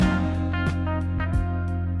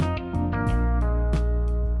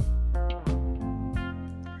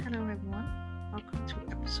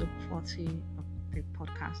40 of the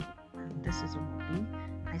podcast. And this is Omobi.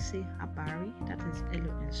 I say Habari, that is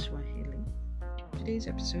Hello in Swahili. Today's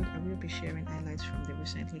episode, I will be sharing highlights from the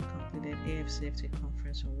recently completed AfCFTA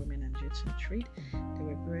conference on women and youth in trade. There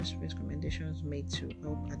were various recommendations made to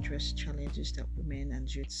help address challenges that women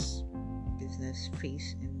and youth business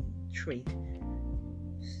face in trade.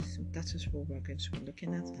 So that is what we're going to be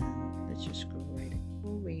looking at, and let's just go right in.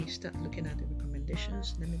 Before we start looking at the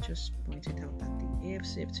recommendations, let me just point it out that the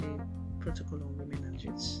AfCFTA protocol on women and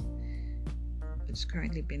youth is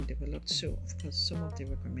currently being developed, so of course some of the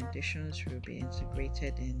recommendations will be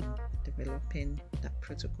integrated in developing that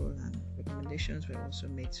protocol, and recommendations were also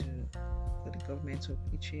made for the government of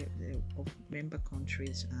each of member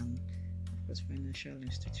countries and of course financial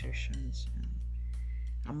institutions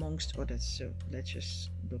amongst others. So let's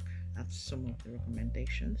just look at some of the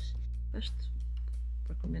recommendations. First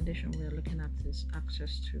recommendation we are looking at is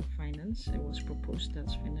access to finance. It was proposed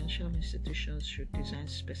that financial institutions should design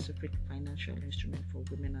specific financial instruments for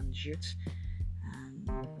women and youth, and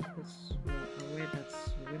because we're aware that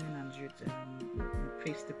women and youth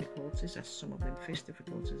face difficulties, as some of them face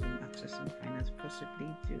difficulties in accessing finance, possibly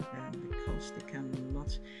because they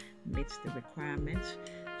cannot meet the requirements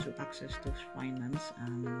to access those finance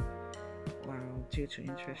due to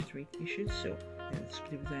interest rate issues. So it's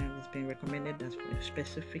been recommended that a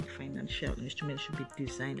specific financial instrument should be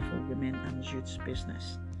designed for women and youth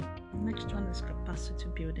business. The next one is capacity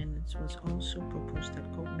building. It was also proposed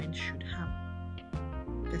that government should have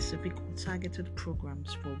specific targeted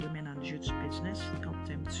programs for women and youth business, help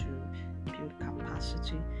them to build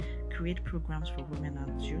capacity, create programs for women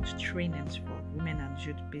and youth, trainings for women and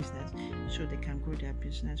youth business so they can grow their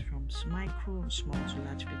business from micro, small to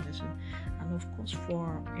large businesses. And of course,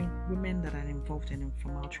 for women that are involved in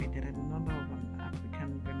informal trade, there are a number of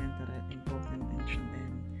African women that are involved in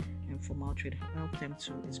informal trade. Help them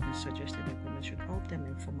to, it's been suggested that government should help them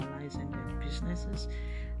in formalizing their businesses.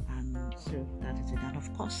 And so that is it. And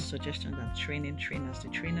of course, suggestion that the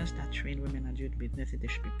trainers that train women and youth businesses, there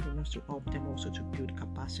should be programs to help them also to build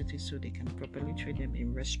capacity so they can properly train them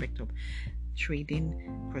in respect of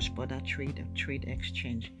trading, cross-border trade, and trade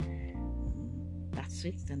exchange. That's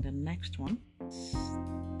it. Then the next one,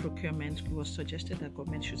 procurement. It was suggested that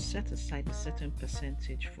government should set aside a certain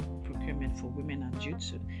percentage for procurement for women and youth.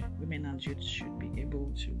 So women and youth should be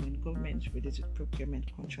able to, when government releases procurement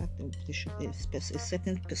contract, there should be a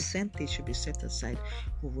certain percentage should be set aside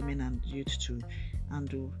for women and youth to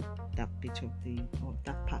handle that bit of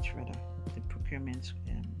that part rather of the procurement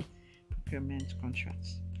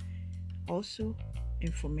contracts. Also,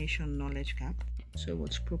 information knowledge gap. So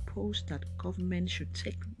it's proposed that government should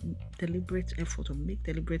make deliberate effort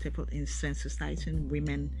in sensitizing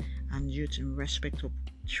women and youth in respect of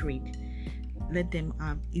trade. Let them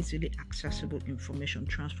have easily accessible information,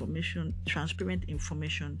 transparent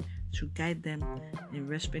information to guide them in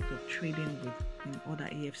respect of trading in other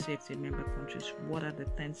AfCFTA member countries. What are the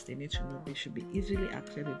things they need to know? They should be easily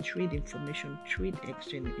accessible trade information, trade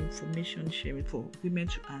exchange, information sharing for women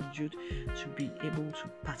and youth to be able to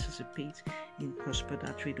participate in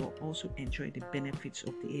cross-border trade or also enjoy the benefits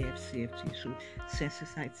of the AfCFTA. So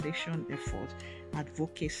sensitization effort,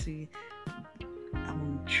 advocacy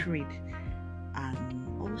on trade,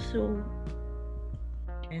 and also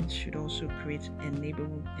should also create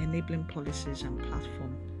enabling policies and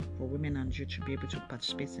platform for women and youth to be able to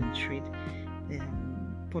participate in trade.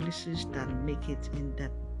 Policies that make it in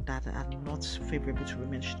that are not favorable to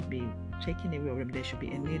women should be taken away, or there should be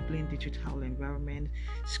enabling digital environment,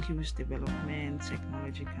 skills development,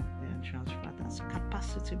 technology transfer. That's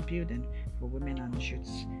capacity building for women and youth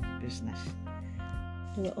business.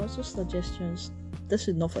 There were also suggestions. This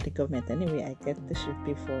is not for the government anyway. I get this should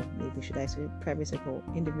be for maybe should I say private sector or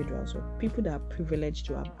individuals or people that are privileged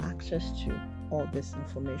to have access to all this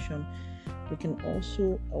information. We can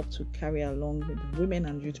also help to carry along with women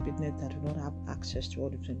and youth business that do not have access to all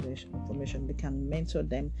this information. We can mentor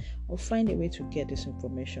them or find a way to get this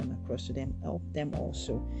information across to them, help them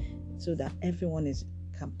also, so that everyone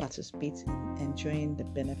can participate in enjoying the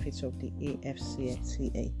benefits of the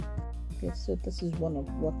AfCFTA. Okay, so this is one of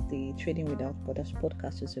what the Trading Without Borders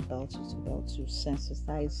podcast is about. It's about to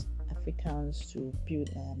sensitize Africans, to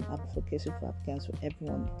build advocacy for Africans, so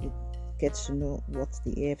everyone gets to know what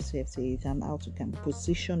the AfCFTA is and how to can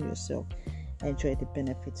position yourself, enjoy the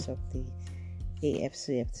benefits of the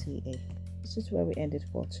AfCFTA. This is where we ended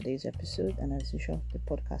for today's episode, and as usual, the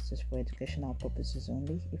podcast is for educational purposes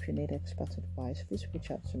only. If you need expert advice, please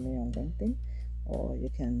reach out to me on LinkedIn, or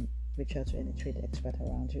you can reach out to any trade expert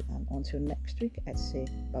around you. And until next week, I'd say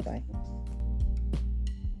bye-bye.